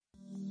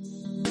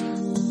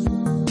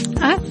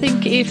I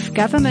think if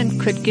government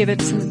could give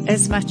it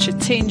as much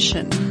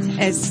attention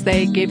as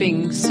they're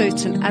giving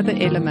certain other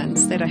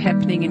elements that are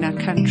happening in our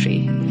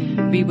country,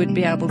 we would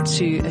be able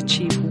to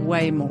achieve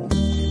way more.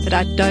 But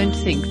I don't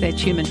think that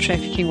human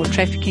trafficking or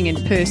trafficking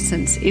in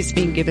persons is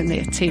being given the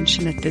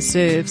attention it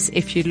deserves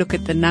if you look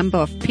at the number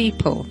of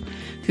people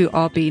who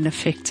are being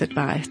affected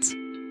by it.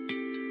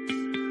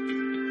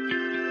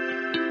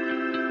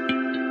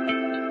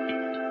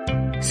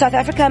 South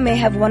Africa may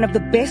have one of the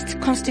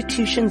best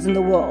constitutions in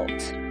the world,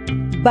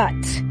 but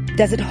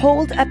does it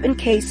hold up in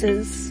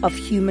cases of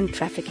human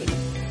trafficking?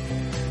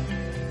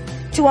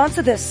 To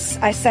answer this,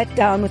 I sat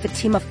down with a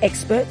team of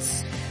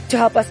experts to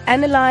help us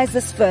analyze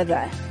this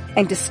further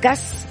and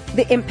discuss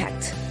the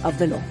impact of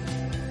the law.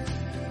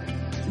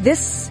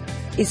 This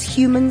is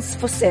Humans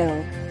for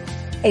Sale,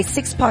 a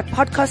 6-part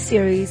podcast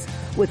series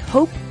with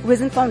Hope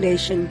Risen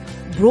Foundation,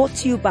 brought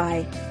to you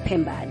by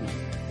Pembani.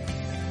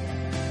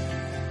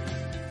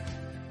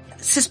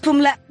 Sis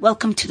Phumla,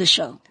 welcome to the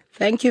show.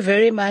 Thank you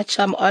very much.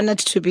 I'm honored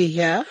to be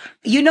here.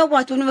 You know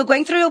what? When we were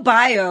going through your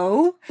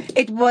bio,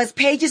 it was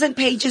pages and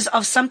pages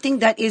of something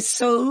that is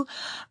so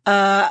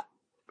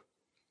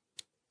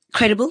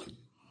credible,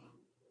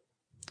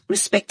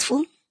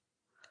 respectful,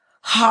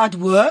 hard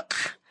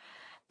work,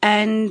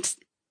 and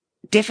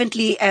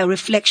definitely a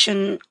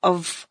reflection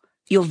of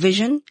your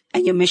vision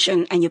and your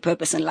mission and your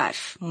purpose in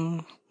life.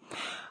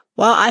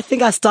 Well, I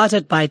think I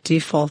started by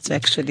default,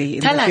 actually,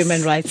 in Tell the us.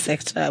 human rights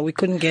sector. We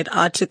couldn't get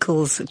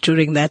articles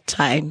during that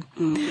time.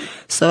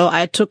 So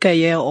I took a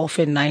year off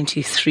in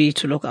 93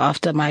 to look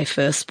after my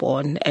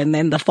firstborn. And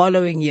then the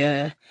following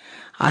year,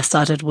 I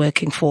started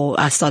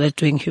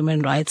doing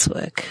human rights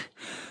work.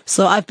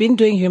 So I've been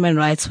doing human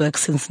rights work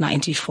since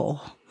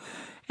 94.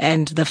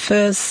 And the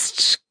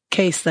first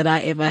case that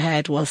I ever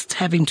had was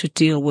having to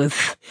deal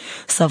with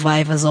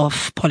survivors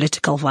of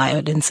political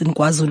violence in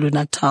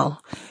KwaZulu-Natal,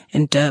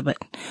 in Durban,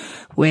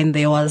 when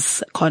there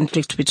was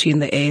conflict between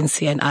the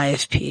ANC and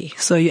IFP.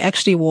 So you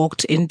actually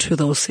walked into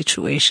those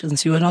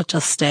situations. You were not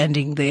just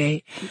standing there,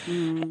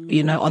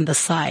 on the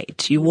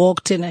side. You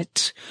walked in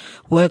it,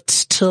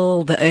 worked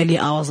till the early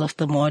hours of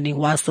the morning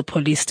whilst the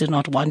police did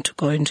not want to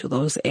go into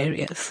those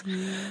areas.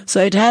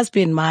 So it has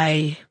been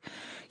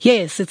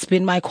it's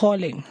been my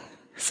calling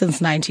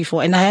since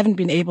 94, and I haven't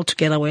been able to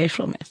get away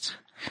from it.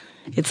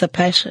 It's a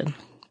passion.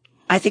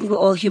 I think we're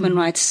all human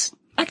rights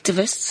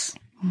activists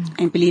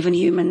and believe in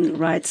human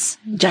rights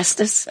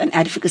justice and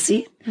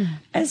advocacy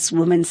as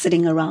women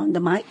sitting around the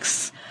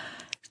mics.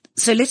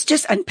 So let's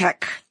just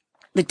unpack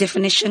the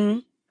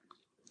definition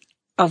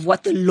of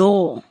what the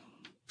law,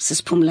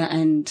 Sis Phumla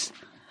and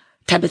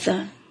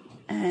Tabitha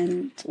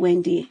and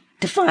Wendy,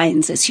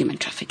 defines as human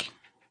trafficking.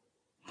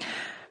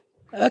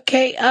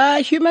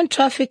 Okay, human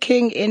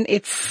trafficking in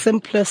its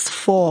simplest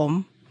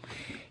form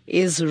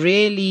is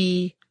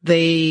really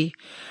the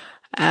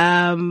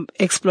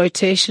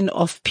exploitation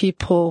of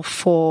people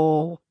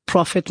for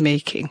profit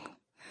making.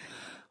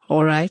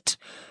 All right.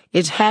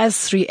 It has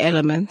 3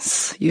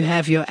 elements. You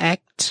have your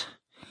act.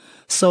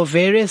 So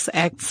various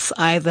acts,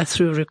 either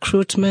through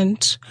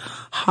recruitment,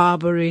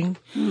 harboring,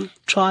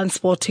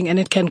 transporting, and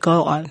it can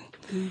go on.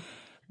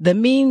 The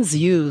means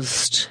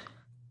used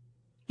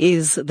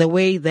is the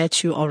way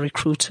that you are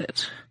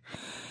recruited.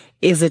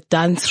 Is it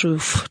done through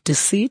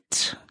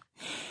deceit?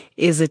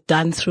 Is it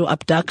done through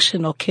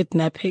abduction or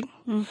kidnapping?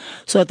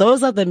 So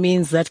those are the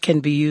means that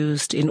can be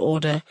used in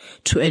order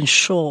to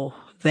ensure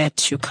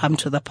that you come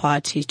to the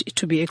party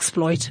to be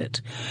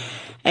exploited.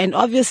 And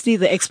obviously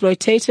the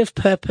exploitative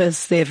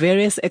purpose, there are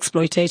various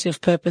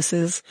exploitative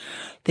purposes.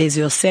 There's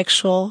your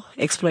sexual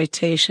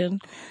exploitation.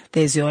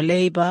 There's your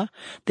labor.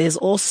 There's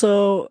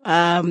also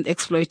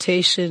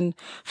exploitation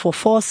for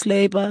forced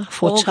labor,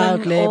 for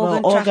child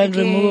labor, organ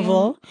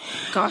removal.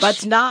 Gosh.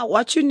 But now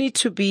what you need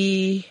to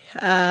be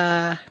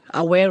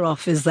aware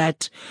of is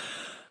that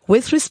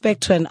with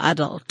respect to an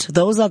adult,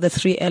 those are the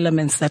 3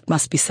 elements that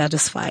must be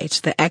satisfied: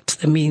 the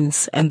act, the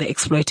means, and the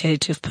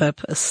exploitative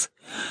purpose.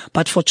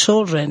 But for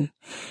children,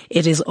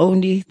 it is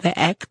only the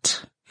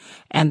act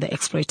and the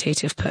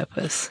exploitative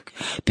purpose.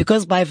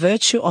 Because by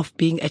virtue of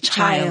being a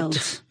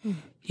child,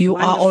 you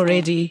are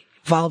already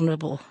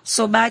vulnerable.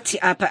 So,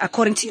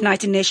 according to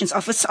United Nations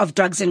Office of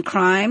Drugs and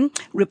Crime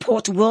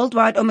report,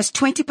 worldwide, almost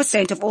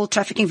 20% of all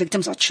trafficking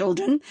victims are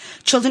children.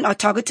 Children are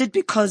targeted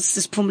because,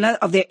 Sis Phumla,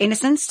 of their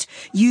innocence,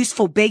 used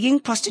for begging,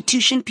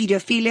 prostitution,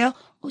 pedophilia,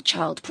 or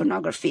child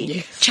pornography.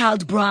 Yes.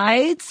 Child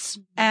brides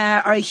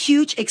are a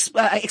huge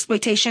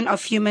exploitation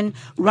of human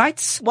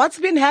rights. What's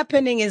been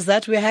happening is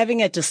that we're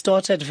having a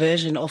distorted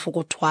version of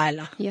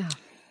ukutwala. Yeah.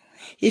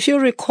 If you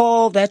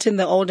recall that in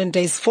the olden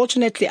days,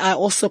 fortunately, I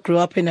also grew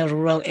up in a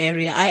rural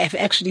area. I have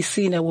actually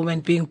seen a woman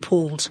being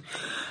pulled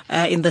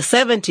in the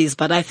 70s,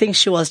 but I think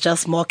she was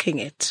just mocking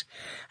it.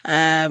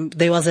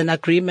 There was an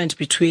agreement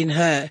between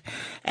her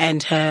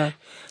and her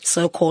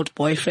so-called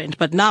boyfriend.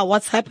 But now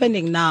what's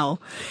happening now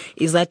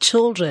is that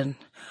children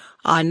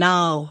are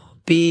now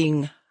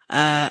being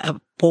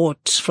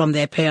bought from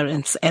their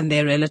parents and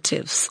their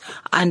relatives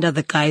under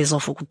the guise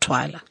of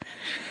ukutwala.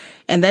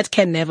 And that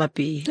can never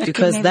be,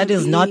 because that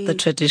is not the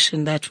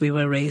tradition that we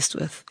were raised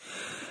with.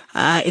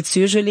 It's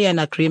usually an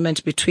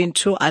agreement between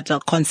two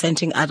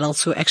consenting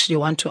adults who actually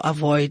want to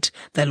avoid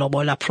the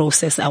lobola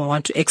process and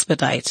want to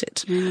expedite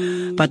it.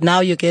 But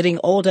now you're getting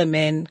older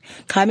men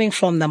coming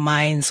from the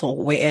mines or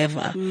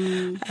wherever,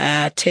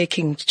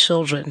 taking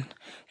children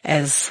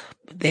as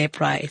their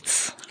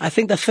brides. I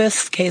think the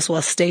first case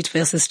was State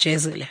versus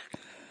Jezile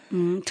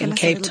in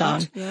Cape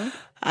Town.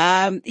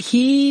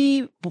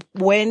 He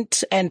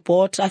went and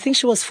bought, I think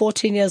she was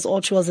 14 years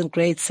old. She was in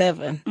grade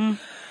 7.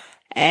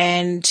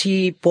 And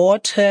he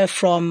bought her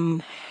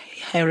from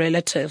her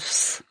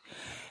relatives.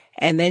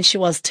 And then she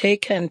was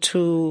taken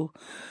to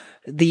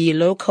the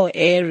local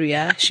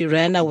area. She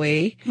ran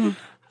away.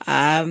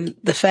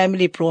 The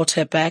family brought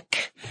her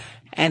back.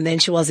 And then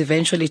she was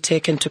eventually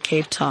taken to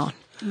Cape Town,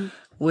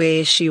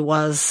 where she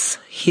was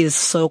his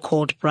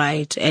so-called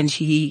bride. And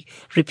he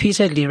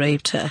repeatedly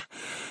raped her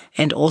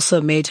and also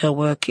made her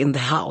work in the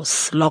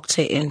house, locked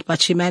her in.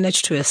 But she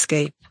managed to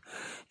escape.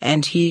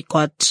 And he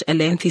got a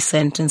lengthy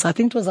sentence. I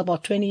think it was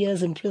about 20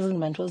 years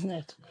imprisonment, wasn't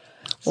it?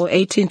 Or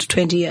 18 to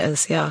 20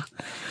 years,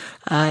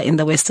 in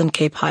the Western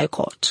Cape High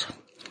Court.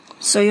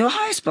 So your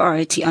highest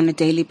priority on a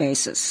daily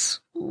basis,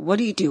 what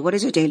do you do? What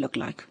does your day look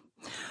like?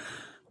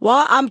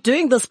 Well, I'm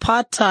doing this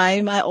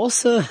part-time. I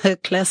also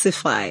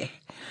classify.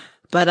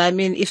 But I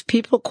mean, if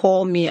people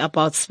call me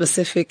about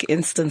specific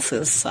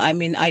instances, I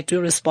mean, I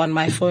do respond.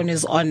 My phone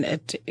is on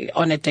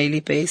a daily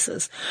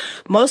basis.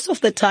 Most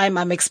of the time,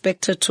 I'm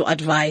expected to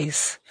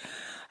advise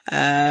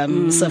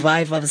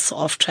survivors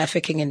of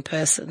trafficking in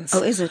persons.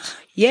 Oh, is it?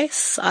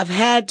 Yes, I've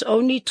had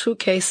only 2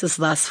 cases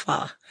thus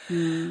far.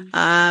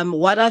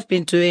 What I've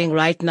been doing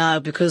right now,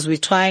 because we're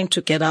trying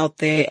to get out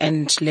there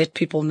and let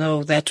people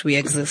know that we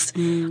exist,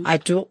 I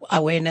do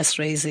awareness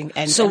raising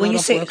and so a when lot you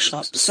of say,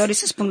 workshops. Sorry,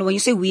 Sis Pumla, when you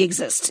say we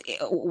exist,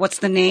 what's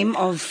the name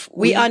of?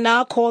 We are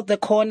now called the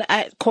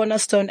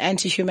Cornerstone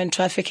Anti-Human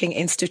Trafficking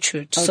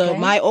Institute. Okay. So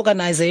my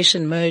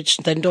organization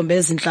merged, the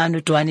Ntombezi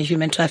Nhlanu Dwani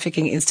Human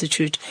Trafficking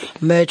Institute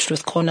merged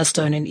with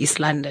Cornerstone in East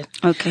London.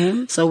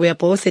 Okay. So we are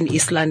both in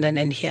East London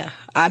and here.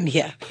 I'm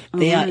here.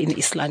 They are in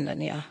East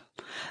London, yeah.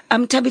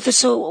 Tabitha,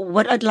 so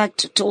what I'd like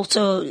to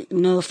also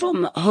know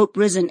from Hope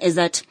Risen is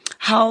that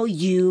how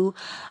you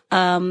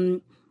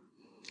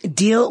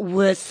deal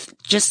with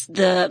just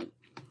the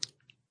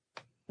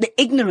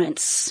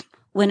ignorance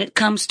when it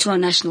comes to our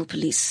national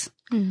police.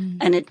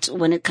 And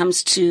when it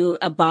comes to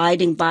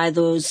abiding by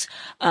those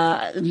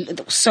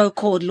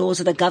so-called laws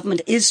that the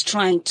government is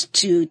trying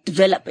to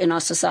develop in our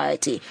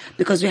society.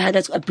 Because we had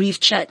a brief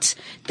chat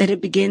that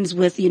it begins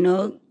with,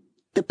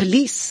 the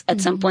police at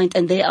some point,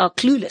 and they are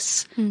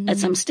clueless at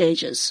some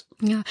stages.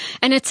 Yeah.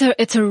 And it's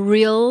a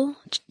real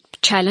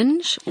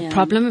challenge,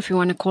 problem, if you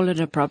want to call it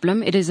a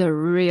problem. It is a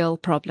real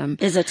problem.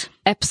 Is it?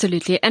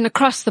 Absolutely. And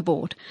across the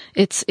board.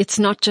 It's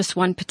not just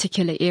one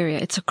particular area.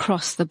 It's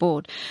across the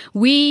board.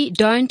 We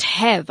don't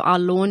have our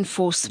law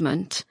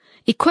enforcement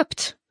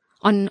equipped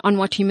on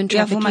what human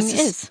trafficking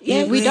is.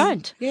 Yeah, we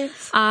don't.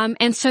 Yes.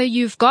 And so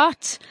you've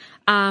got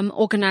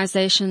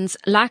organizations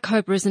like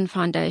Hope Risen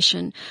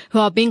Foundation who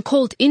are being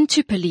called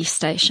into police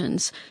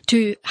stations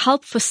to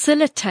help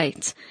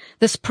facilitate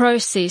this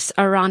process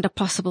around a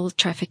possible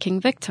trafficking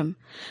victim.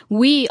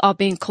 We are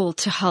being called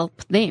to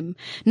help them.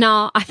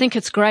 Now, I think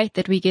it's great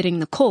that we're getting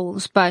the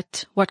calls,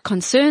 but what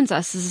concerns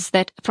us is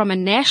that from a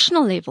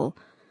national level,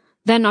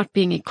 they're not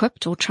being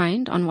equipped or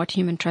trained on what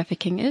human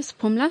trafficking is.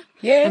 Pumla?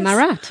 Yes. Am I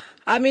right?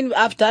 I mean,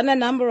 I've done a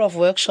number of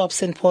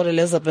workshops in Port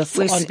Elizabeth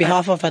on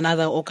behalf of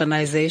another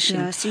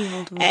organization.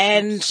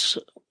 And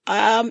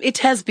it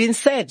has been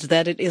said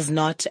that it is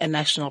not a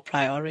national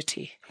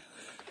priority.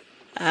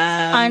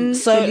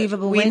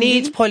 Unbelievable. So we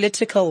need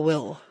political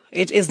will.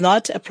 It is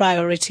not a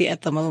priority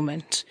at the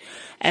moment.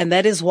 And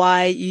that is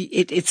why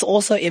it's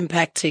also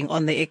impacting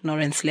on the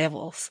ignorance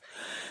levels.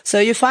 So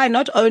you find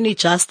not only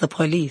just the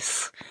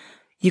police,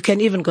 you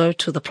can even go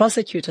to the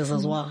prosecutors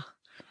as well.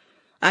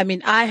 I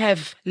mean, I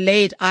have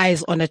laid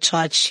eyes on a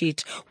charge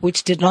sheet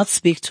which did not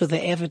speak to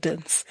the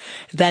evidence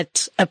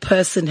that a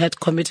person had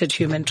committed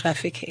human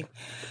trafficking.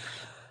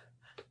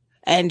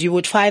 And you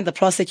would find the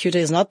prosecutor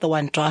is not the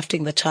one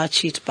drafting the charge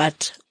sheet,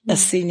 but a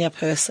senior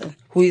person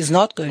who is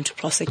not going to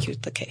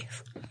prosecute the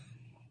case.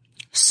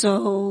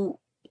 So,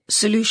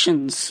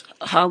 solutions.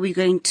 How are we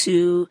going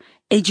to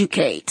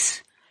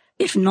educate,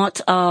 if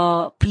not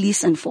our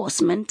police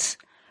enforcement,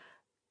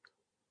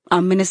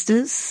 our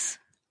ministers,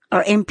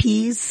 our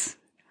MPs?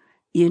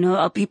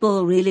 Are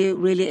people really,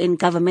 really in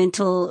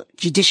governmental,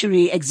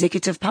 judiciary,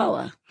 executive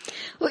power?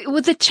 With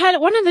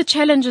one of the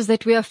challenges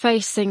that we are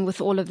facing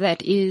with all of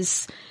that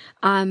is,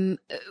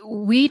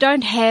 we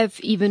don't have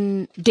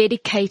even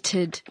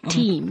dedicated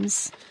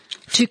teams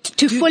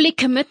to fully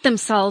commit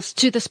themselves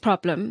to this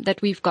problem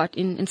that we've got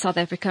in South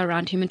Africa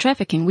around human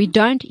trafficking. We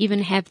don't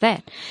even have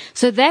that.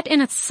 So that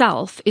in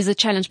itself is a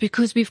challenge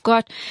because we've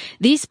got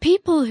these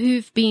people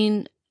who've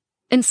been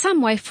in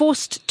some way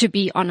forced to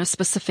be on a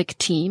specific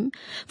team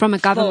from a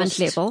government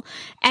level,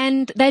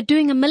 and they're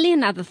doing a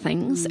million other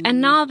things,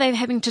 and now they're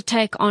having to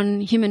take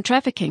on human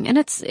trafficking, and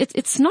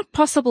it's not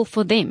possible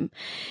for them.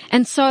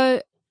 And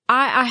so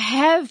I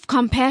have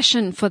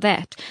compassion for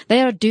that.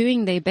 They are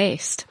doing their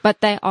best, but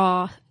they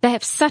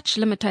have such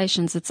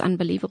limitations, it's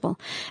unbelievable.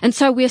 And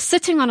so we're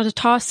sitting on a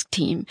task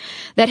team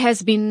that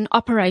has been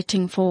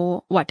operating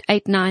for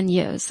 8-9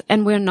 years,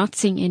 and we're not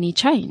seeing any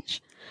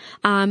change.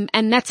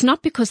 And that's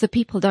not because the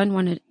people don't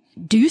want to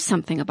do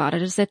something about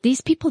it. It's that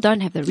these people don't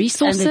have the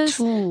resources,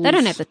 they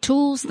don't have the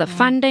tools, the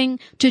funding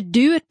to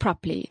do it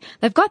properly.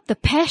 They've got the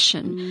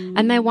passion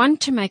and they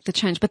want to make the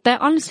change, but they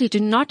honestly do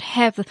not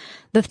have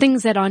the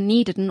things that are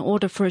needed in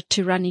order for it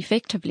to run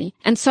effectively.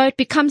 And so it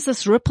becomes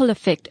this ripple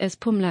effect, as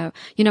Phumla,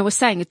 was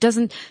saying. It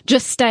doesn't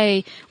just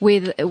stay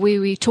where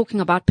we're talking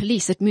about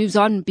police. It moves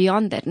on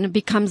beyond that, and it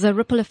becomes a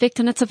ripple effect,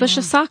 and it's a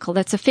vicious cycle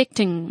that's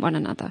affecting one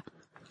another.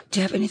 Do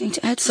you have anything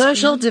to add?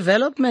 Social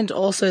development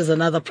also is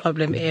another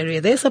problem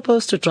area. They're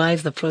supposed to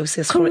drive the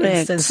process, for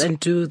instance, and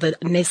do the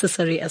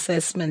necessary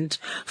assessment,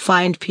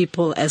 find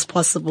people as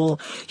possible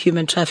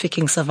human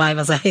trafficking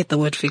survivors. I hate the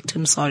word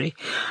victim, sorry.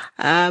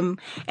 And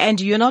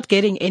you're not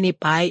getting any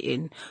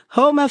buy-in.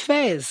 Home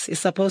Affairs is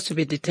supposed to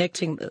be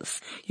detecting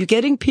this. You're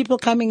getting people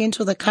coming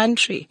into the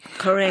country.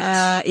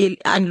 Correct.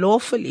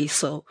 Unlawfully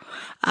so.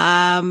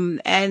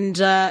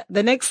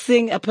 The next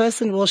thing, a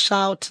person will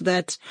shout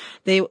that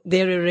they're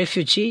a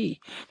refugee.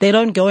 They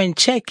don't go and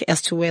check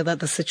as to whether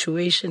the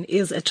situation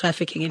is a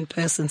trafficking in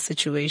person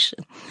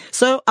situation.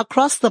 So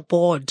across the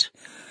board,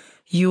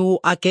 you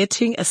are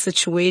getting a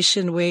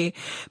situation where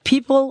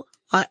people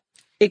are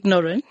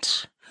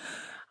ignorant.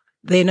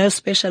 There are no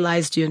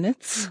specialized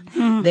units.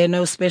 There are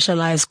no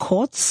specialized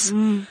courts.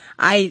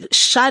 I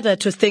shudder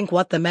to think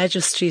what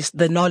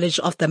the knowledge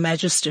of the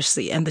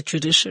magistracy and the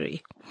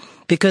judiciary,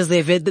 because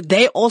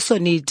they also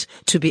need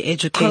to be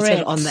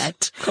educated on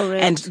that.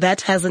 Correct. And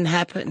that hasn't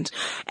happened.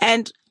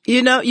 And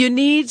you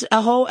need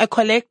a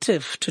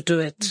collective to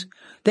do it.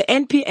 The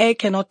NPA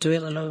cannot do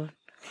it alone.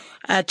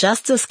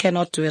 Justice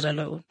cannot do it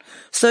alone.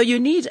 So you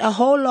need a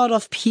whole lot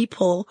of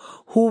people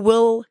who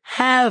will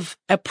have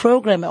a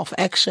program of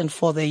action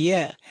for the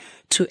year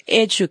to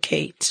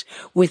educate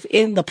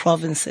within the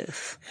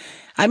provinces.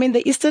 I mean,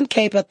 the Eastern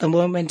Cape at the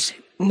moment,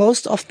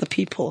 most of the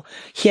people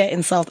here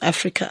in South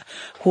Africa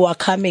who are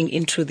coming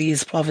into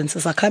these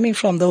provinces are coming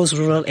from those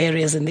rural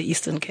areas in the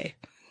Eastern Cape.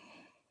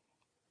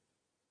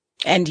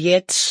 And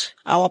yet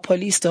our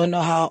police don't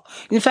know how.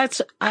 In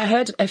fact, I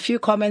heard a few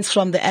comments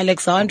from the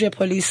Alexandria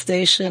police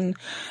station,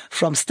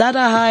 from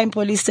Stadterheim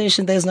police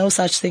station. There's no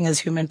such thing as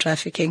human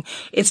trafficking.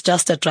 It's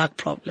just a drug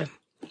problem.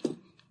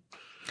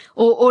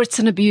 Or it's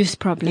an abuse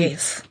problem.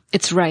 Yes.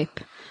 It's rape,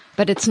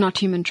 but it's not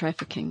human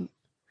trafficking.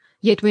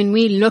 Yet when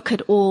we look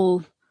at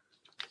all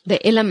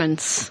the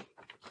elements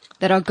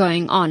that are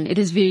going on, it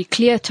is very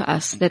clear to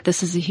us that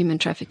this is a human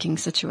trafficking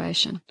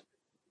situation.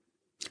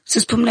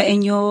 Sis Phumla,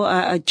 in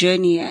your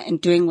journey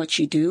and doing what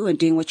you do and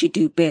doing what you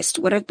do best,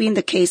 what have been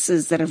the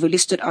cases that have really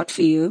stood out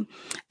for you,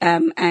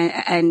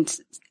 and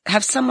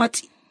have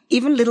somewhat,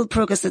 even little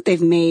progress that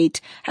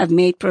have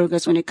made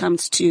progress when it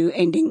comes to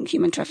ending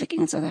human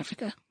trafficking in South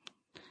Africa?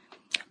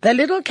 The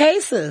little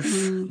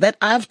cases that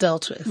I've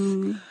dealt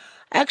with.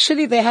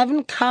 Actually, they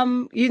haven't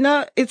come,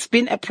 it's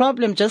been a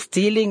problem just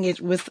dealing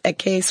with a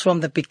case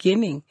from the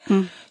beginning,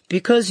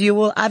 because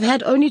I've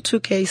had only 2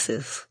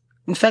 cases.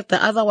 In fact,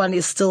 the other one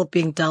is still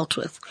being dealt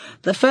with.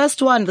 The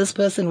first one, this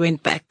person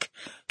went back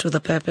to the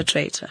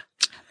perpetrator.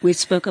 We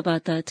spoke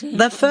about that.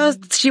 The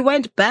first, she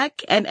went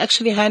back and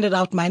actually handed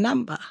out my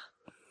number.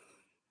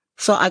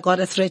 So I got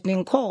a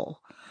threatening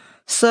call.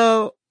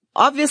 So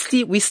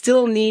obviously we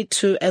still need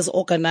to, as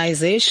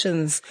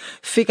organizations,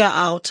 figure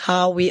out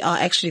how we are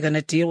actually going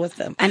to deal with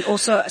them. And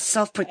also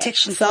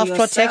self-protection.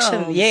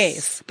 Self-protection,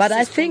 yes. But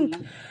I think,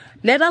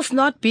 let us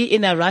not be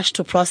in a rush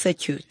to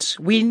prosecute.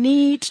 We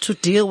need to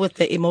deal with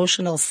the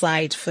emotional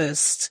side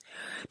first.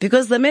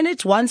 Because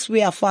once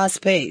we are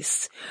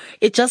fast-paced,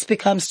 it just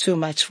becomes too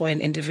much for an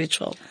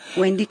individual.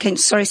 Wendy,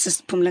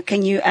 Sis Phumla,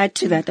 can you add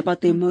to that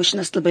about the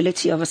emotional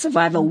stability of a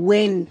survivor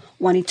when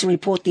wanting to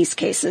report these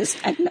cases,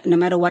 no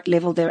matter what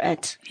level they're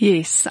at?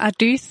 Yes, I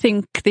do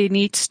think there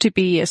needs to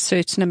be a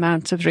certain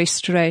amount of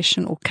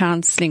restoration or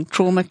counselling,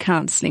 trauma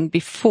counselling,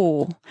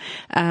 before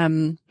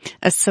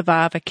a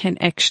survivor can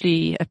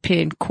actually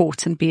appear in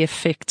court and be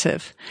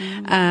effective.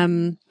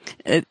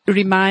 A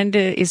reminder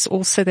is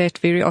also that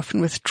very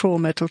often with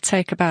trauma, it'll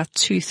take about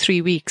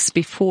 2-3 weeks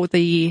before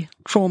the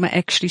trauma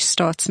actually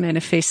starts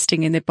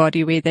manifesting in their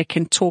body where they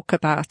can talk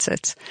about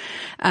it.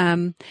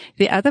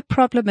 The other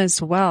problem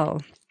as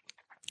well,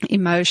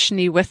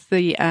 emotionally, with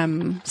the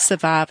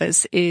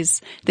survivors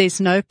is there's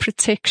no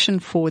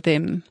protection for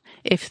them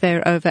if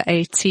they're over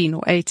 18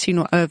 or 18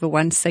 or over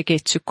once they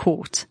get to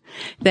court.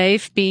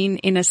 They've been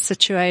in a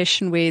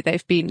situation where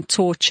they've been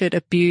tortured,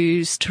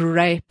 abused,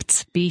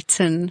 raped,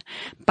 beaten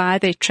by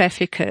their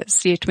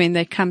traffickers. Yet when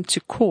they come to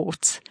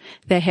court,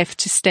 they have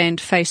to stand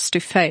face to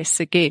face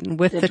again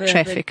with the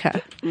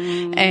trafficker.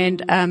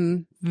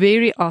 And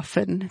very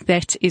often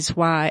that is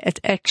why it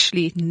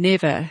actually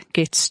never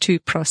gets to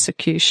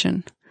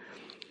prosecution.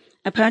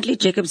 Apparently,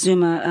 Jacob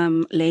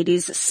Zuma,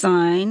 ladies,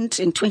 signed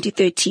in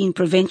 2013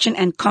 Prevention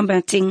and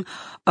Combating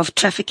of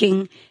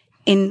Trafficking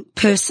in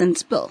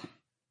Persons Bill.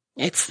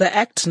 It's the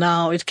act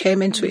now. It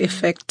came into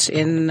effect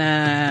on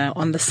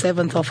the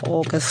 7th of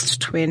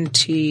August,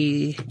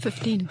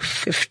 2015.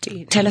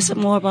 Tell us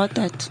more about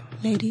that,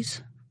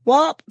 ladies.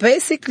 Well,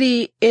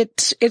 basically,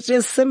 it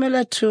is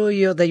similar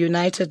to the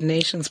United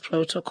Nations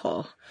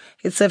Protocol.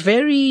 It's a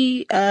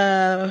very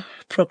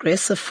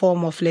progressive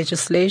form of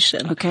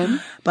legislation. Okay.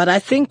 But I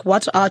think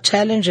what our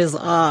challenges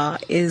are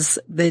is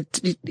that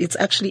it's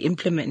actually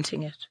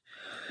implementing it.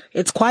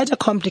 It's quite a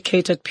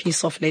complicated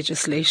piece of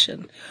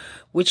legislation,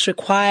 which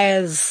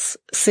requires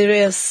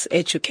serious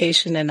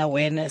education and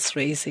awareness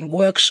raising,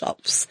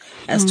 workshops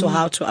as to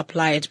how to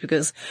apply it,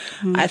 because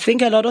I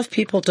think a lot of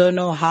people don't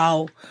know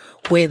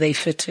where they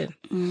fit in.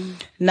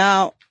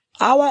 Now,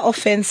 our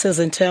offenses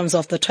in terms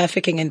of the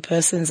Trafficking in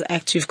Persons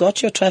Act, you've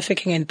got your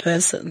trafficking in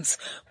persons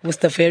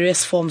with the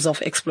various forms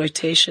of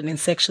exploitation in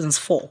sections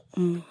 4,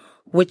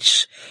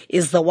 which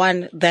is the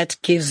one that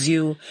gives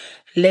you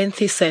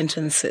lengthy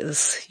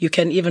sentences. You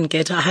can even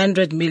get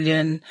 100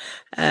 million,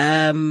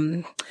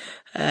 fine,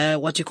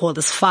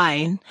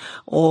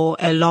 or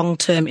a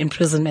long-term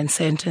imprisonment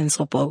sentence,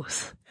 or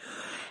both.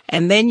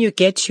 And then you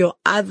get your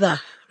other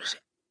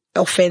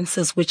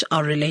offenses which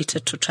are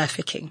related to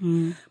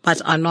trafficking,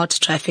 but are not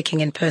trafficking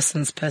in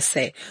persons per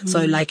se.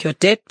 So like your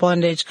debt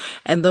bondage,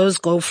 and those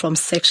go from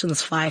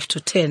sections 5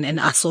 to 10, and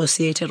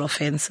associated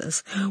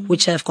offenses,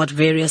 which have got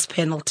various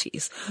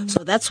penalties.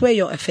 So that's where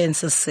your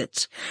offenses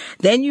sit.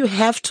 Then you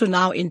have to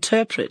now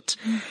interpret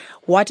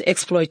what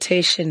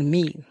exploitation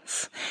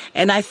means.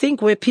 And I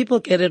think where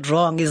people get it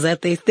wrong is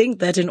that they think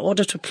that in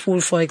order to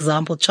prove, for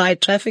example,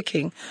 child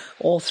trafficking,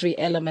 all 3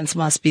 elements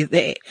must be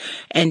there.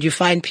 And you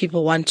find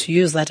people want to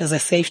use that as a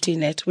safety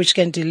net, which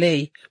can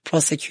delay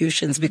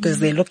prosecutions because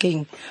they're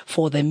looking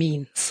for the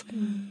means,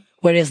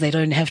 whereas they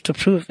don't have to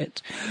prove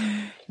it.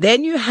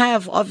 Then you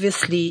have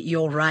obviously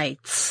your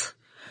rights.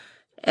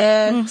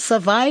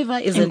 Survivor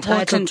is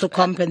entitled to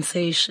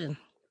compensation.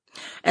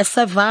 A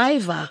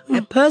survivor,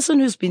 a person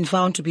who's been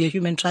found to be a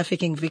human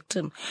trafficking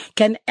victim,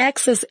 can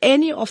access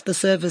any of the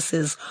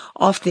services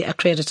of the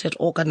accredited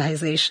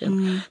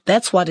organization.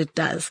 That's what it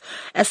does.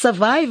 A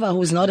survivor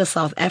who's not a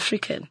South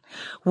African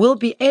will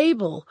be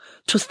able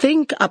to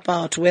think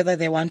about whether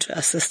they want to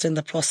assist in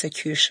the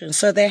prosecution.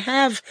 So they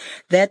have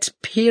that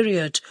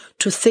period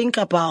to think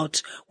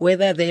about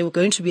whether they were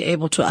going to be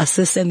able to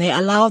assist, and they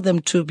allow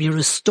them to be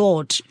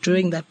restored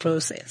during that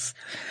process.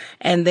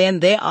 And then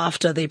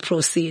thereafter they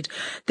proceed.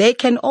 They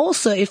can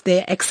also, if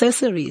they're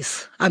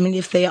accessories,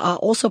 if they are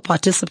also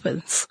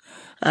participants,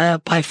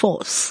 by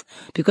force,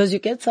 because you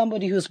get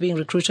somebody who's being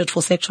recruited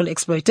for sexual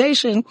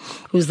exploitation,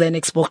 who's then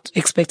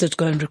expected to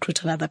go and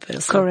recruit another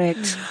person.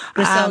 Correct.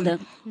 Griselda.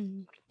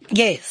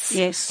 Yes.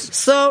 Yes.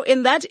 So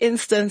in that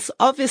instance,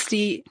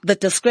 obviously the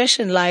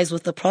discretion lies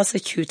with the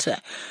prosecutor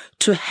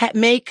to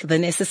make the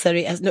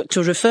necessary,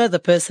 to refer the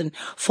person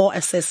for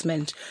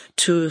assessment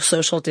to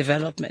social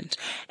development.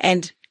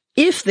 And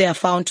if they are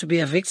found to be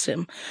a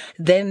victim,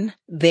 then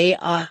they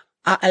are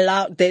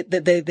allowed,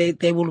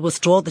 they will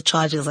withdraw the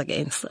charges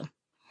against them.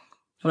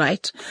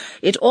 Right?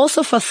 It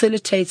also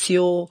facilitates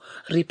your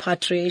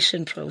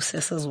repatriation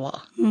process as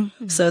well.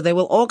 So they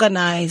will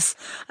organize,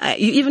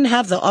 you even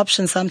have the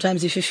option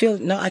sometimes if you feel,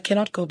 no, I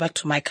cannot go back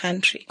to my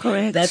country.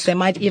 Correct. That they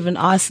might even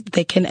ask,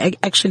 they can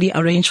actually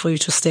arrange for you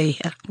to stay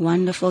here.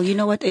 Wonderful. You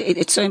know what?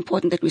 It's so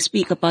important that we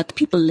speak about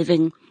people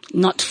living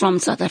not from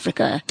South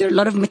Africa. There are a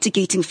lot of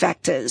mitigating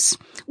factors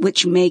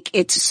which make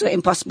it so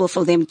impossible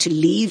for them to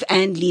leave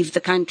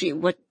the country.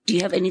 Do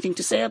you have anything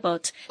to say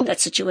about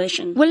that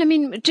situation? Well,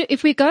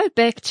 if we go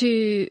back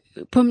to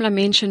Pumla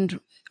mentioned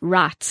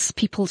rights,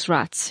 people's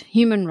rights,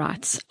 human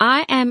rights.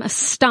 I am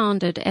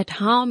astounded at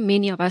how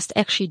many of us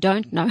actually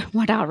don't know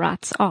what our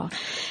rights are.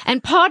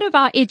 And part of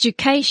our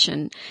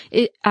education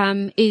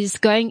is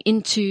going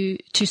into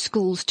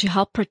schools to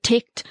help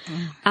protect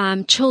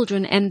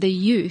children and the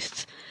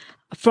youth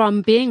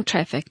from being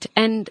trafficked,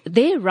 and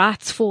their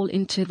rights fall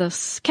into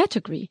this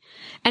category.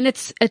 And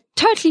it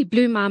totally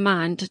blew my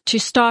mind to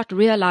start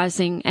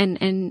realizing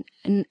and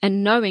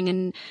knowing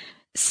and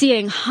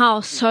seeing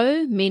how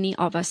so many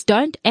of us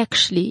don't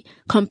actually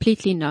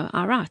completely know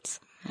our rights.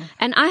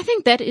 And I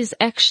think that is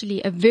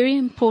actually a very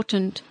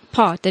important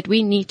part that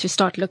we need to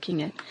start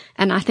looking at.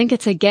 And I think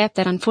it's a gap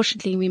that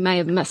unfortunately we may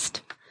have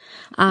missed.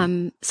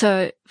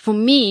 So for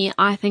me,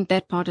 I think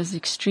that part is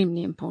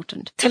extremely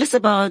important. Tell us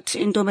about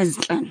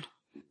Intombazane.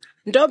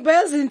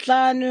 Ntombezi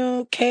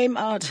Nhlanu came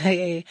out.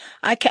 Hey,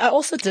 I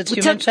also did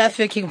human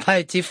trafficking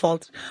by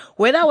default.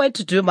 When I went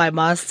to do my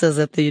master's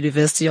at the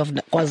University of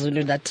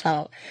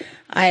KwaZulu-Natal,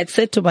 I had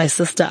said to my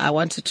sister I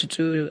wanted to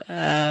do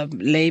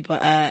labor.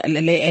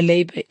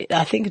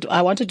 I think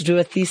I wanted to do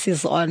a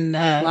thesis on.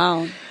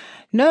 Wow.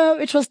 No,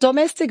 it was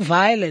domestic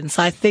violence,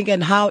 I think,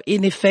 and how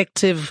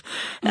ineffective,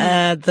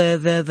 what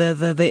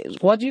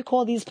do you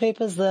call these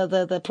papers?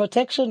 The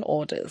protection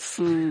orders.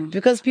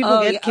 Because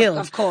people get killed.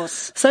 Of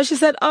course. So she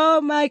said,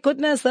 oh my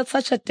goodness, that's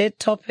such a dead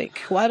topic.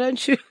 Why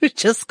don't you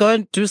just go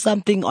and do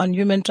something on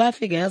human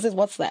trafficking? I said,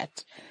 what's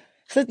that?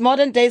 She said,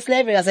 modern day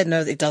slavery. I said,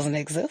 no, it doesn't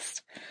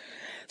exist.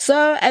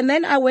 So, and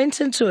then I went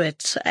into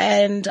it,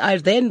 and I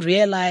then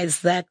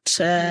realized that,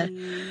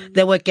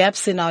 there were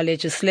gaps in our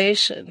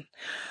legislation.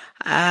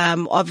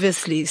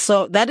 Obviously.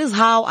 So that is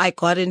how I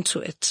got into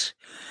it.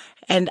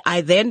 And I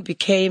then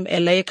became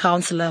a lay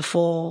counselor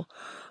for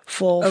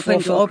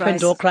Open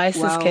Door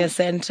Crisis Care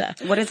Center.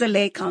 What does a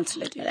lay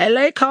counselor do? A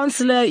lay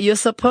counselor, you're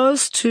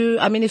supposed to,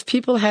 if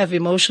people have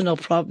emotional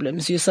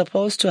problems, you're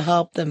supposed to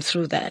help them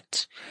through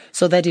that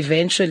so that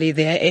eventually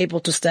they are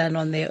able to stand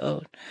on their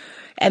own.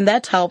 And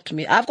that helped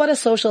me. I've got a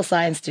social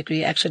science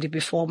degree actually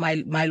before my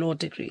law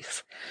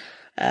degrees.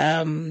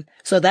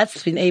 So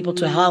that's been able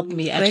to help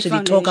me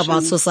actually talk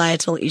about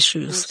societal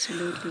issues.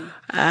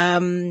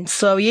 Absolutely.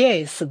 So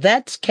yes,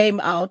 that came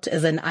out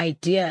as an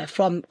idea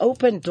from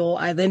Open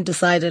Door. I then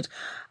decided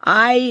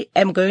I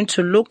am going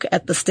to look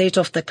at the state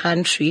of the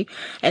country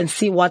and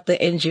see what the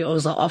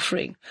NGOs are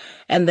offering.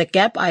 And the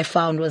gap I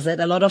found was that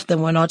a lot of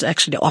them were not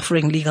actually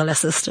offering legal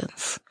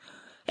assistance,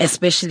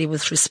 especially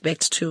with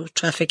respect to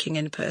trafficking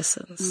in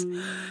persons.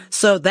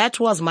 So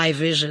that was my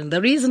vision. The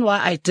reason why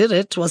I did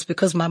it was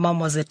because my mom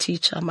was a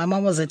teacher.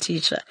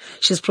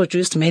 She's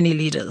produced many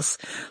leaders.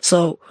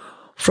 So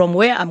from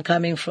where I'm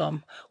coming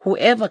from,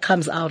 whoever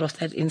comes out of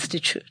that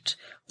institute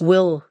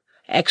will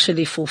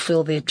actually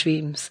fulfill their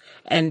dreams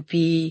and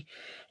be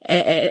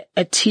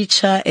a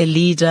teacher, a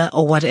leader,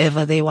 or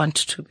whatever they want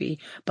to be,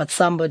 but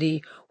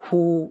somebody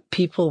who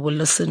people will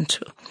listen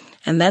to.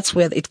 And that's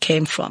where it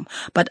came from.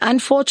 But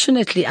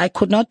unfortunately, I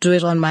could not do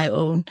it on my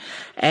own,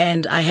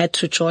 and I had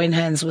to join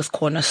hands with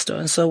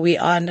Cornerstone. So we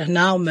are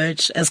now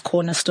merged as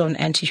Cornerstone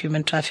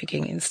Anti-Human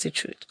Trafficking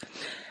Institute.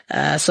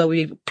 So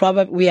we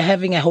are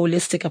having a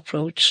holistic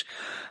approach.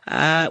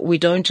 We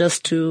don't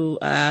just do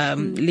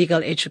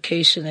legal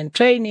education and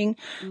training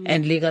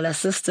and legal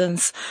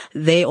assistance.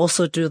 They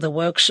also do the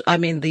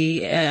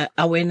the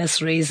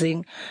awareness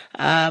raising.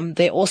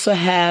 They also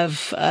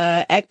have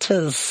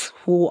actors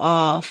who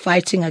are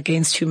fighting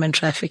against human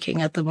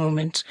trafficking at the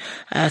moment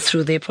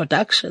through their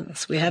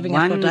productions. We're having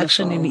a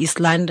production in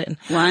East London.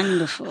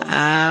 Wonderful.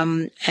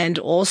 And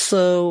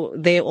also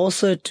they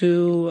also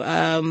do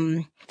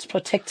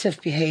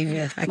protective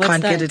behavior. I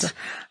can't get it.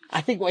 I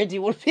think Wendy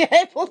will be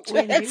able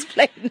to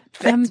explain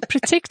it.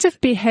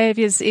 Protective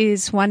behaviours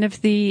is one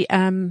of the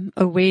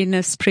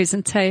awareness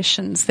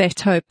presentations that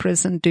Hope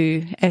Prison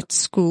do at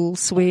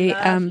schools,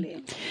 where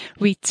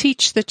we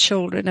teach the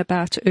children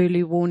about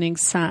early warning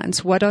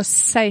signs. What are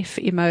safe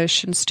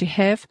emotions to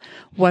have?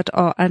 What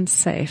are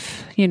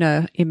unsafe,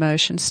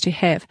 emotions to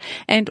have?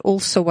 And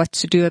also what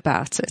to do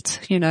about it,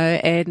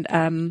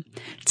 And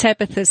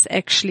Tabitha's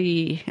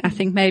actually, I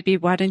think maybe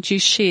why don't you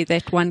share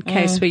that one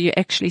case where you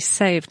actually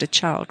saved a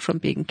child from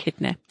being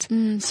kidnapped.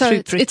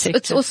 So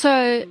it's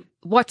also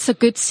what's a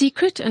good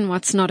secret and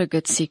what's not a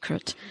good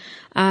secret.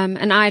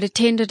 And I had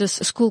attended a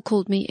school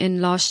called Me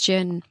In last year,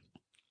 and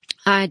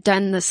I had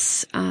done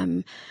this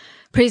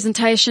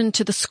presentation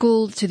to the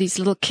school, to these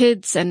little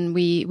kids, and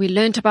we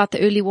learnt about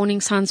the early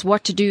warning signs,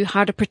 what to do,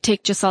 how to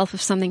protect yourself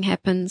if something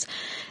happens.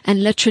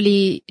 And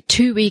literally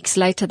 2 weeks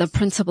later, the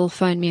principal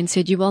phoned me and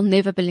said, you will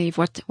never believe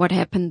what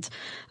happened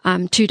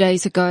 2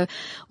 days ago.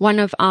 One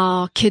of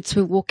our kids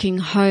were walking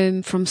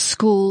home from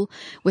school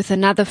with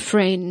another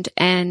friend,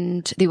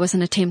 and there was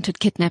an attempted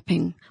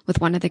kidnapping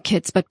with one of the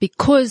kids. But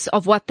because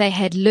of what they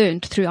had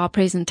learned through our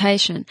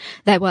presentation,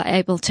 they were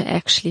able to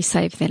actually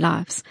save their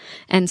lives.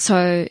 And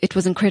so it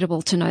was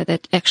incredible to know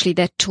that actually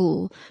that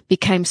tool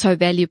became so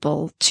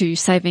valuable to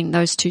saving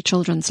those two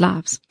children's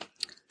lives.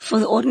 For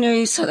the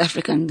ordinary South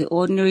African, the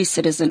ordinary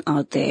citizen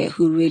out there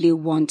who really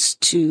wants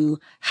to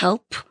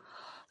help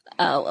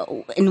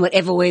in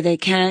whatever way they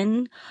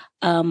can,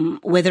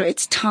 whether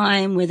it's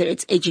time, whether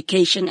it's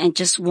education, and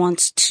just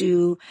wants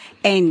to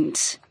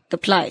end the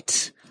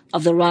plight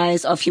of the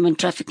rise of human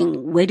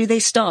trafficking, where do they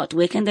start?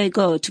 Where can they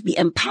go to be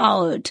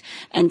empowered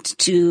and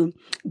to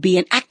be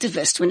an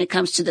activist when it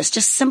comes to this?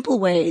 Just simple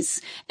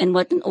ways and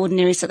what an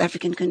ordinary South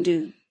African can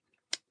do.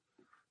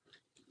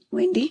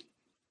 Wendy?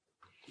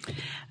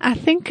 I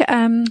think,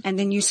 and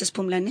then you, Sis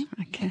Pumlane.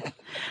 Okay.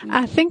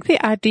 I think the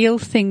ideal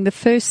thing, the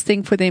first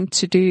thing for them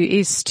to do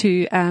is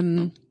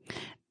to,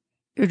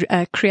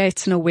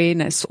 create an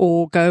awareness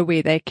or go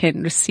where they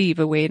can receive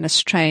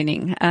awareness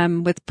training.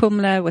 With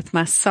Pumla, with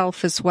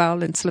myself as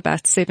well, until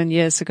about 7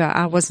 years ago,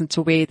 I wasn't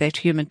aware that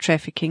human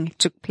trafficking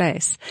took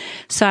place.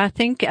 So I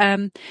think,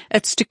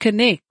 it's to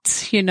connect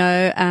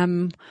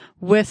connect,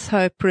 with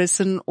Hope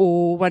Prison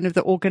or one of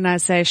the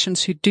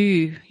organizations who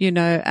do,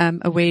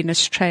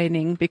 awareness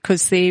training,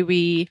 because there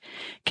we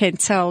can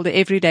tell the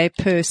everyday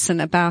person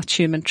about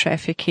human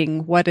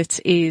trafficking, what it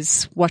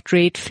is, what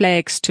red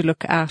flags to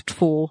look out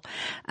for,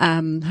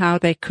 how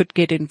they could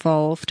get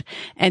involved.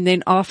 And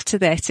then after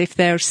that, if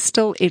they're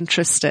still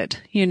interested,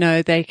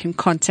 they can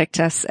contact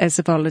us as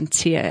a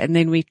volunteer, and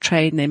then we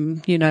train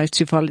them,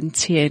 to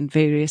volunteer in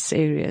various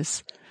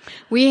areas.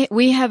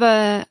 We have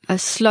a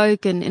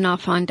slogan in our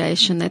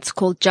foundation that's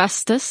called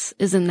 "Justice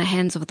is in the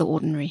hands of the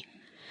ordinary."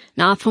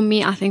 Now, for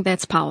me, I think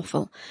that's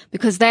powerful,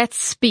 because that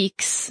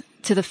speaks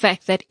to the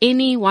fact that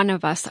any one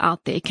of us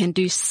out there can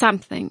do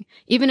something,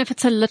 even if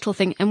it's a little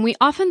thing. And we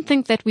often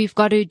think that we've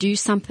got to do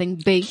something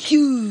big,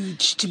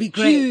 huge to be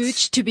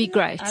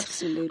great.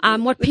 Absolutely.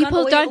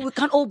 We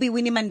can't all be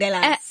Winnie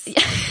Mandela.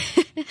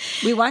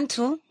 We want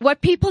to.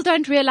 What people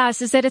don't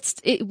realize is that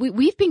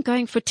we've been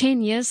going for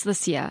 10 years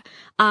this year,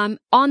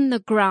 on the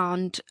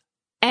ground,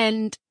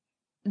 and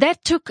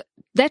that took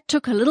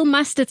a little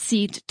mustard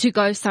seed to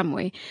go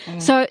somewhere.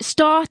 So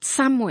start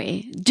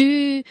somewhere.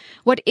 Do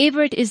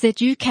whatever it is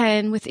that you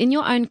can within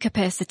your own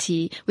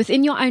capacity,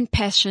 within your own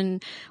passion,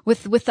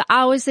 with the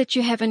hours that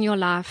you have in your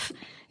life,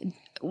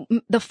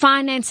 the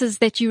finances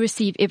that you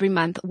receive every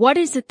month. What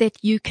is it that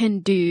you can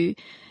do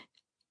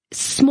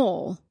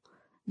small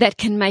that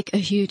can make a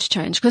huge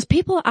change? Because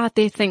people out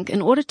there think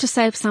in order to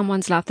save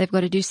someone's life, they've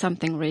got to do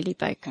something really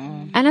big.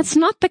 And it's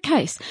not the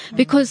case,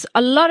 because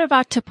a lot of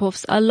our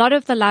tip-offs, a lot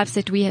of the lives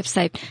that we have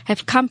saved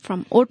have come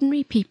from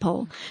ordinary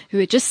people who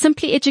are just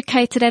simply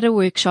educated at a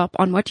workshop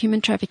on what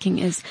human trafficking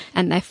is.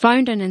 And they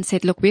phoned in and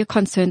said, look, we're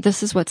concerned.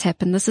 This is what's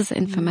happened. This is the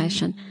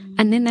information.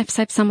 And then they've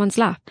saved someone's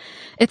life.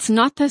 It's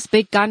not this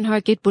big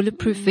gun-ho, get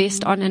bulletproof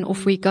vest on and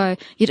off we go.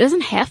 It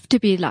doesn't have to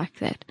be like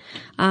that.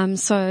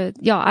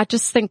 I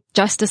just think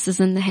justice is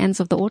in the hands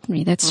of the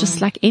ordinary. That's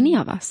just like any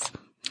of us.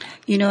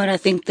 You know what? I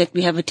think that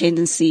we have a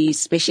tendency,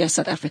 especially as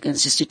South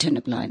Africans, just to turn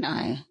a blind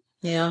eye.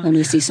 Yeah. When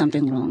we see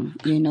something wrong,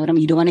 you know what I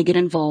mean? You don't want to get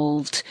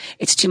involved.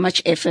 It's too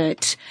much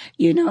effort.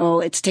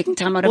 It's taking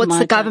time out of my time. What's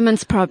the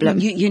government's problem?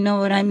 You know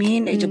what I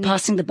mean? You're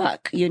passing the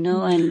buck,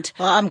 and.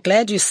 Well, I'm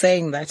glad you're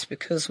saying that,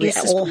 because we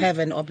all have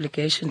an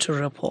obligation to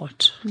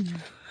report.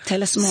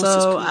 Tell us more.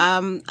 So,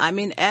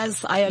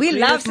 as I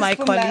agree with my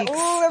colleagues.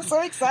 Oh, I'm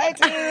so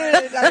excited.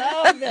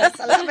 I love this.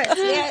 I love it.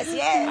 Yes.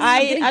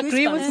 I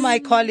agree with my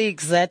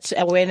colleagues that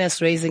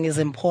awareness raising is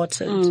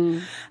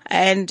important.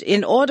 And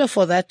in order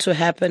for that to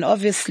happen,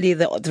 obviously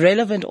the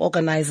relevant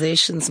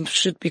organizations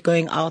should be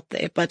going out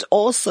there, but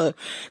also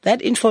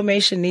that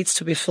information needs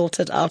to be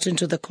filtered out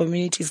into the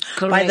communities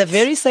by the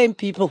very same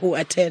people who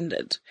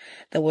attended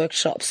the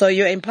workshop. So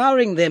you're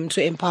empowering them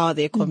to empower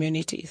their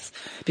communities,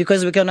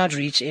 because we cannot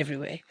reach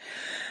everywhere.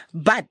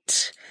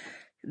 But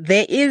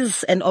there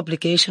is an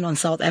obligation on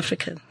South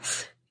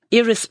Africans,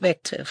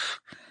 irrespective,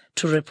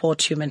 to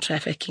report human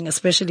trafficking,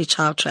 especially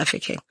child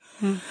trafficking.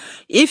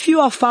 If you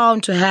are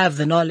found to have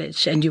the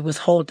knowledge and you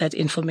withhold that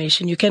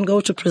information, you can go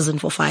to prison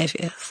for 5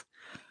 years.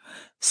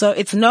 So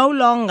it's no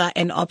longer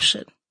an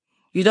option.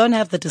 You don't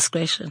have the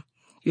discretion.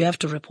 You have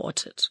to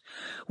report it,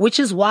 which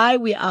is why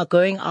we are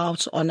going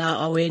out on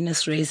our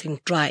awareness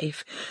raising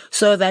drive,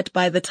 so that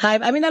by the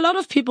time, a lot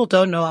of people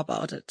don't know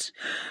about it,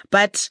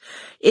 but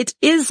it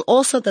is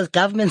also the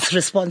government's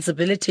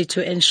responsibility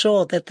to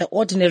ensure that the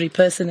ordinary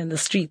person in the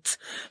streets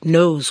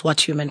knows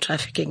what human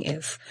trafficking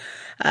is.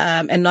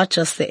 And not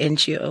just the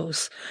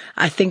NGOs.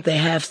 I think they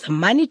have the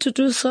money to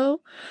do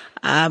so.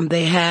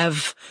 They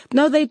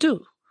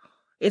do.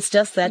 It's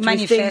just that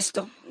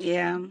manifesto.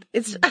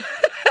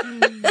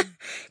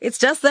 It's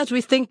just that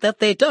we think that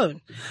they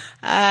don't.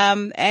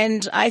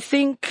 And I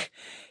think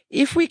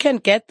if we can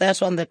get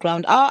that on the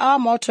ground, our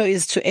motto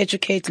is to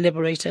educate,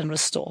 liberate, and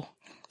restore.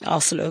 Our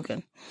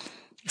slogan.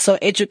 So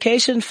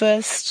education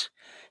first,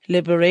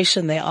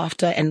 liberation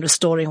thereafter, and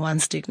restoring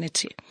one's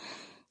dignity.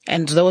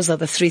 And those are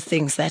the three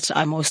things that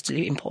are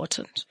mostly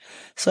important.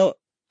 So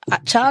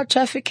child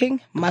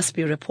trafficking must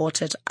be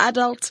reported.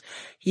 Adult,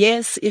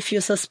 yes, if you're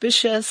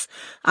suspicious.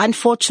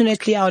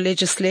 Unfortunately, our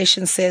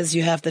legislation says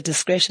you have the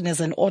discretion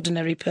as an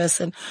ordinary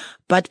person,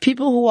 but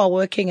people who are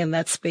working in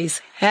that space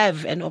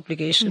have an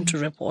obligation to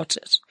report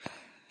it.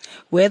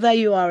 Whether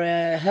you are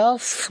a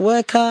health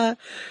worker,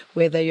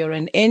 whether you're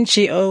an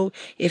NGO,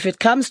 if it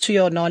comes to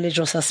your knowledge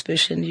or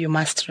suspicion, you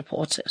must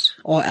report it,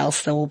 or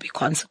else there will be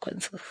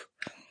consequences.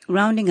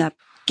 Rounding up,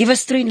 give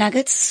us 3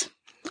 nuggets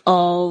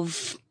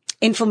of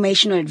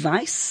information or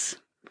advice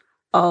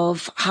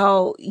of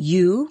how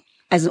you,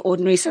 as an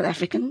ordinary South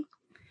African,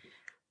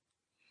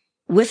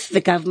 with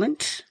the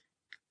government,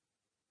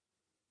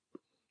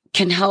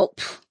 can help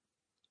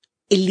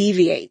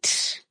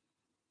alleviate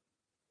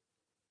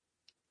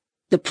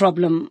the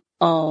problem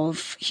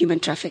of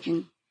human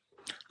trafficking.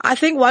 I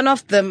think one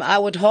of them I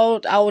would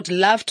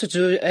love to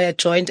do a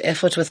joint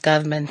effort with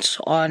government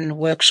on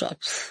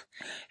workshops.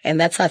 And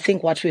that's, I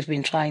think, what we've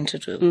been trying to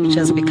do, which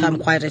has become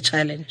quite a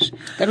challenge.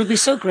 That would be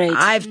so great.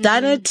 I've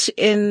done it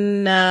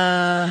in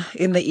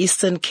the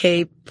Eastern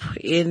Cape,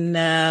 in,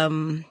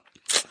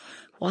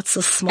 what's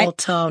a small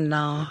town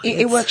now?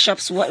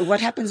 Workshops.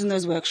 What happens in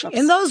those workshops?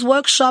 In those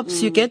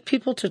workshops, you get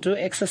people to do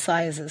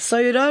exercises. So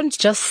you don't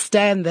just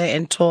stand there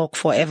and talk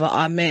forever.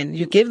 Amen.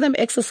 You give them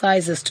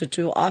exercises to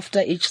do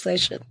after each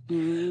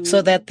session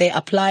so that they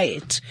apply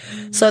it.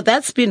 So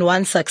that's been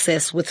one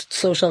success with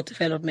social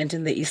development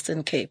in the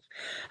Eastern Cape.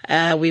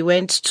 We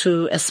went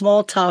to a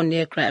small town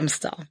near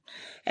Grahamstown.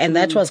 And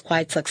that was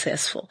quite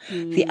successful.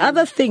 The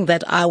other thing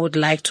that I would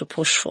like to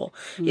push for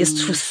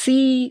is to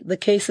see the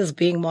cases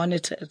being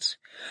monitored.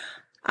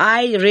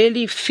 I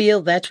really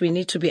feel that we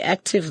need to be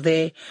active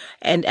there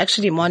and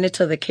actually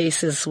monitor the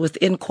cases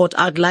within court.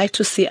 I'd like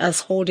to see us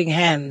holding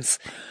hands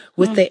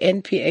with the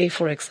NPA,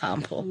 for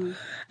example,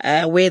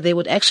 where they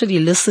would actually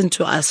listen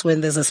to us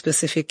when there's a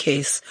specific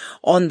case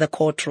on the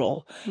court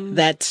roll,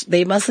 that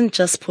they mustn't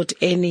just put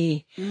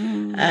any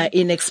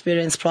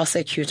inexperienced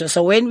prosecutor.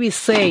 So when we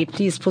say,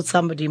 please put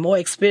somebody more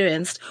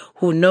experienced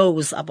who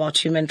knows about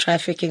human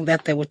trafficking,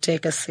 that they would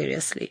take us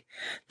seriously.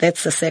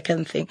 That's the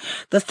second thing.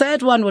 The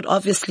third one would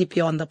obviously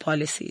be on the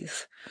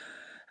policies.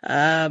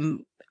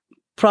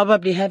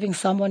 Probably having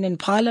someone in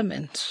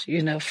parliament,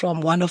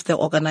 from one of the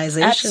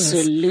organizations.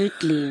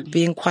 Absolutely.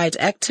 Being quite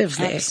active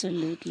there.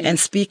 Absolutely. And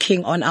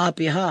speaking on our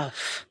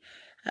behalf.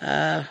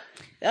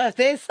 Parliament.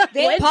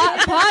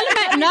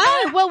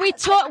 No, well, we're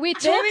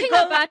talking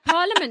about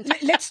Parliament.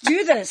 Let's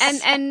do this.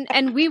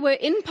 And we were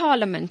in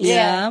Parliament.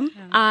 Yeah.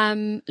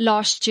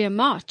 Last year,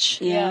 March.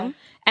 Yeah.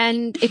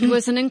 And it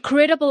was an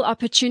incredible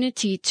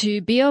opportunity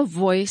to be a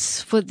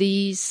voice for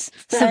these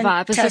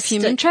survivors of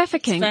human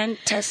trafficking.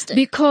 Fantastic.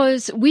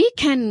 Because we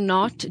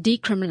cannot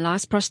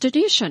decriminalize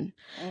prostitution.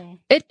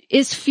 It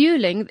is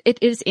fueling, it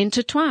is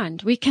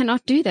intertwined. We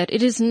cannot do that.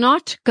 It is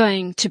not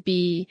going to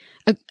be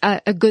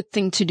a good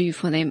thing to do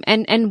for them.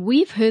 And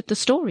we've heard the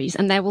stories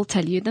and they will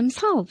tell you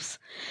themselves.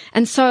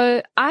 And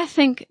so I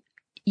think,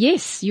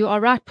 yes, you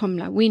are right,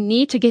 Pumla. We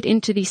need to get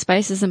into these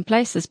spaces and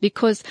places,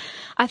 because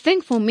I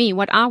think for me,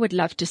 what I would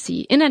love to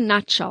see in a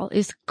nutshell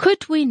is,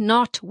 could we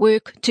not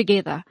work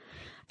together?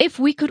 If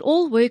we could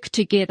all work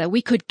together,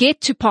 we could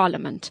get to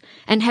Parliament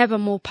and have a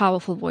more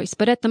powerful voice.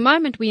 But at the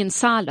moment, we're in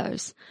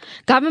silos.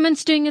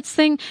 Government's doing its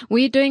thing,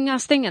 we're doing our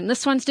thing, and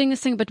this one's doing this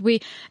thing, but we're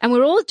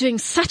all doing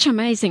such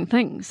amazing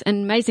things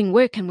and amazing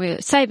work, and we're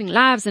saving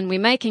lives and we're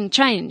making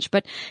change.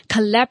 But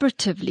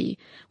collaboratively,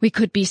 we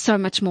could be so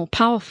much more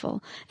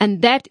powerful.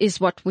 And that is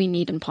what we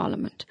need in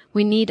Parliament.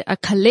 We need a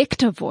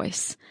collective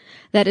voice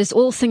that is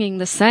all singing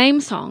the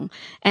same song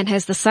and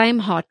has the same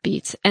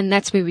heartbeat. And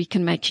that's where we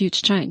can make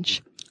huge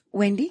change.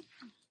 Wendy,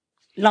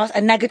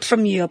 a nugget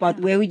from you about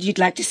where would you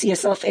like to see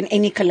yourself in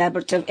any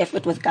collaborative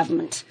effort with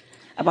government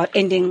about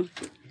ending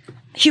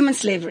human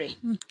slavery?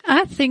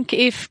 I think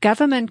if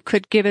government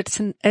could give it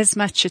as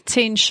much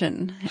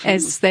attention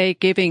as they're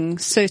giving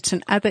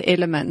certain other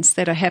elements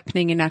that are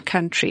happening in our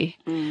country,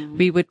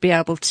 we would be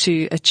able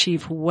to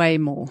achieve way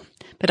more.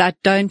 But I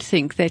don't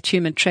think that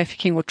human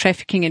trafficking or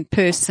trafficking in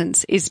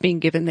persons is being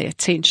given the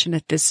attention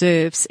it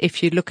deserves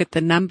if you look at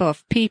the number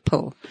of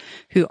people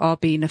who are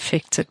being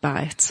affected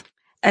by it.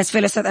 As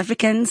fellow South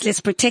Africans, let's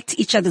protect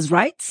each other's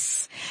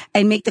rights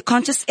and make the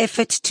conscious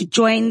effort to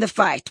join the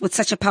fight. With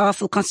such a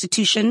powerful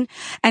constitution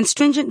and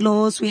stringent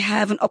laws, we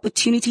have an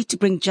opportunity to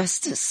bring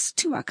justice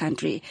to our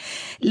country.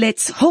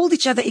 Let's hold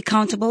each other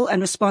accountable and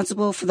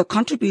responsible for the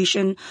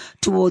contribution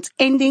towards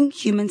ending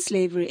human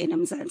slavery in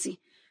Mzansi.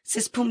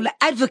 Says Pumla,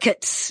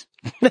 advocate.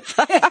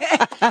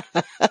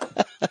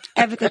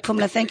 Advocate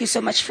Pumla, thank you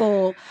so much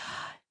for,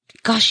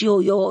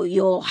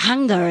 your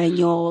hunger and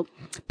your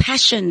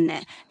passion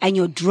and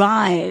your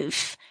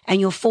drive and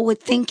your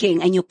forward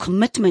thinking and your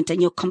commitment and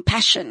your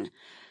compassion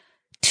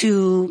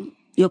to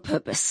your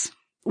purpose.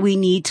 We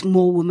need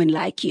more women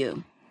like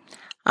you.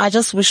 I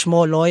just wish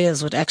more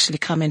lawyers would actually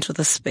come into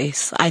the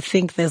space. I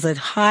think there's a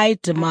high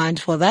demand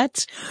for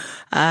that.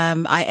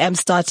 I am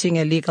starting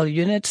a legal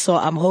unit, so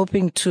I'm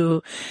hoping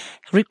to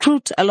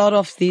recruit a lot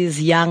of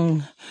these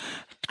young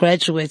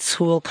graduates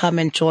who will come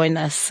and join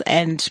us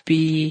and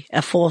be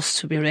a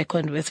force to be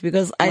reckoned with,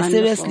 because I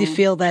seriously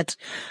feel that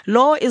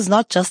law is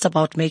not just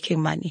about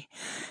making money.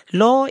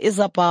 Law is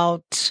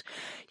about,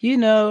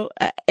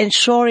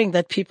 ensuring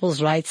that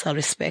people's rights are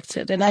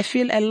respected. And I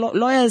feel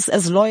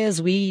as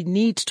lawyers, we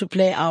need to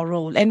play our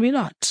role, and we're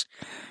not.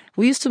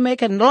 We used to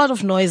make a lot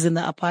of noise in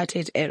the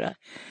apartheid era,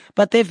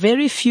 but there are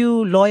very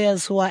few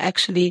lawyers who are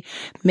actually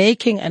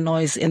making a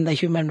noise in the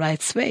human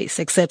rights space,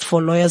 except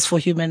for Lawyers for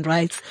Human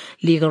Rights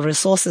Legal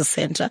Resources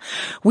Center.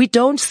 We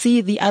don't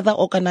see the other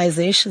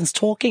organizations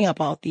talking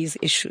about these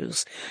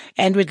issues,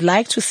 and we'd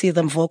like to see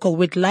them vocal.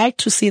 We'd like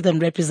to see them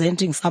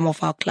representing some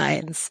of our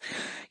clients,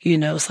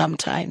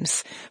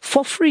 sometimes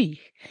for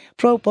free.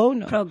 Pro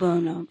bono. Pro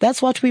bono.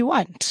 That's what we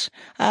want.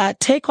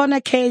 Take on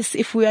a case.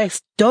 If we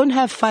don't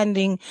have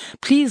funding,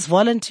 please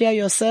volunteer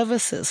your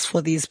services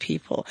for these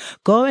people.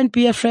 Go and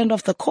be a friend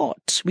of the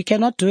court. We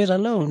cannot do it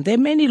alone. There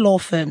are many law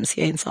firms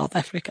here in South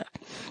Africa,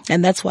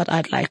 and that's what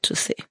I'd like to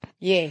see.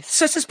 Yes.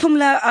 So, Sis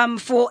Pumla,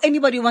 for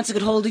anybody who wants to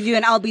get hold of you,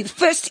 and I'll be the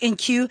first in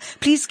queue,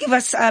 please give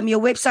us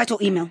your website or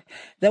email.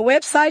 The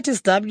website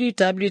is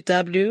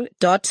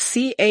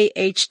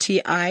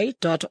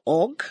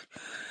www.cahti.org.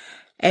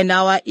 And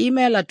our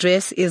email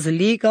address is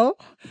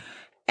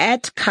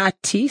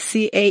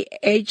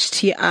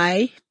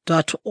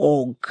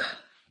legal@CAHTI.org.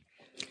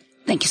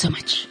 Thank you so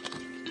much.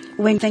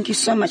 Wendy, thank you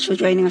so much for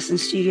joining us in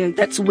studio.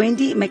 That's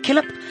Wendy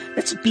McKillop.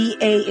 That's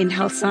BA in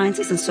Health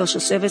Sciences and Social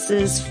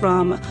Services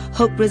from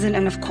Hope Risen.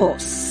 And of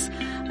course,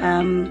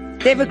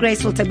 the ever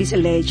graceful Thabisa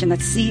Leitch, and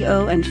that's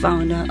CEO and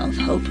founder of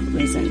Hope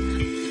Risen.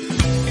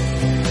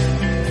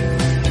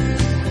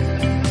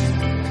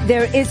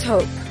 There is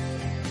hope.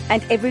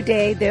 And every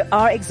day there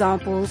are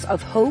examples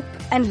of hope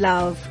and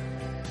love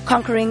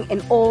conquering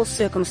in all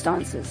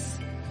circumstances.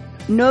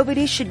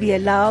 Nobody should be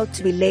allowed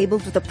to be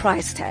labeled with a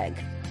price tag.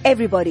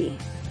 Everybody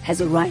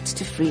has a right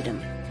to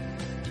freedom.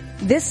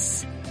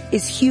 This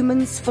is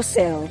Humans for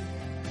Sale,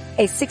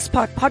 a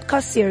 6-part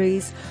podcast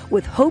series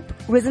with Hope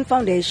Risen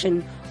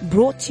Foundation,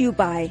 brought to you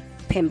by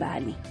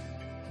Pembani.